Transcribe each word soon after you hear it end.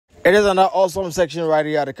It is another awesome section right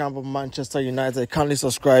here at the camp of Manchester United. Kindly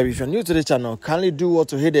subscribe. If you're new to the channel, kindly do what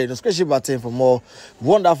to hit the notification button for more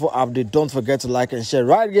wonderful updates. Don't forget to like and share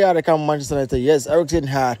right here at the camp of Manchester United. Yes, Eric Ten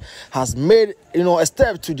Hag has made a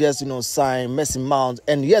step to just sign Mason Mount,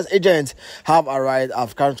 and yes, agents have arrived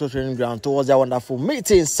at Carrington training ground towards their wonderful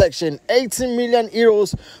meeting section. 18 million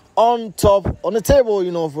euros on the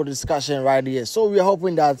table, for discussion right here. So we are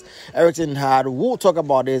hoping that Eric Ten Hag will talk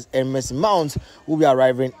about this, and Mason Mount will be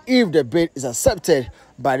arriving if the bid is accepted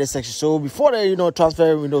by this section. So before the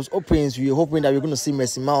transfer windows opens, we're hoping that we're going to see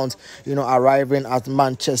Mason Mount arriving at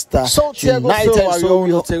Manchester United.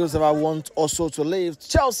 Thiago Silva wants also to leave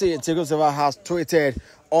Chelsea. Thiago Silva has tweeted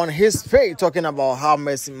on his page talking about how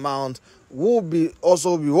Mason Mount will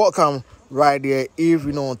also be welcome right here if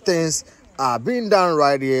things are being done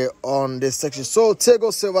right here on this section. So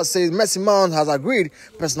Thiago Silva says Mason Mount has agreed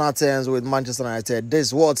personal terms with Manchester United. This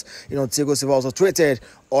is what Thiago Silva also tweeted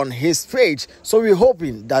on his page. So we're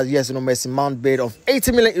hoping that yes, Mason Mount bid of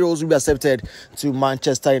 80 million euros will be accepted to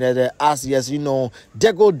Manchester United. As yes, Diego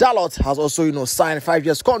Dalot has also signed a 5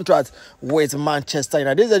 year contract with Manchester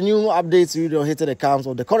United. This is a new update. Hitting the camps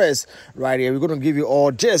of the corners right here. We're going to give you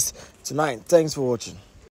all just tonight. Thanks for watching.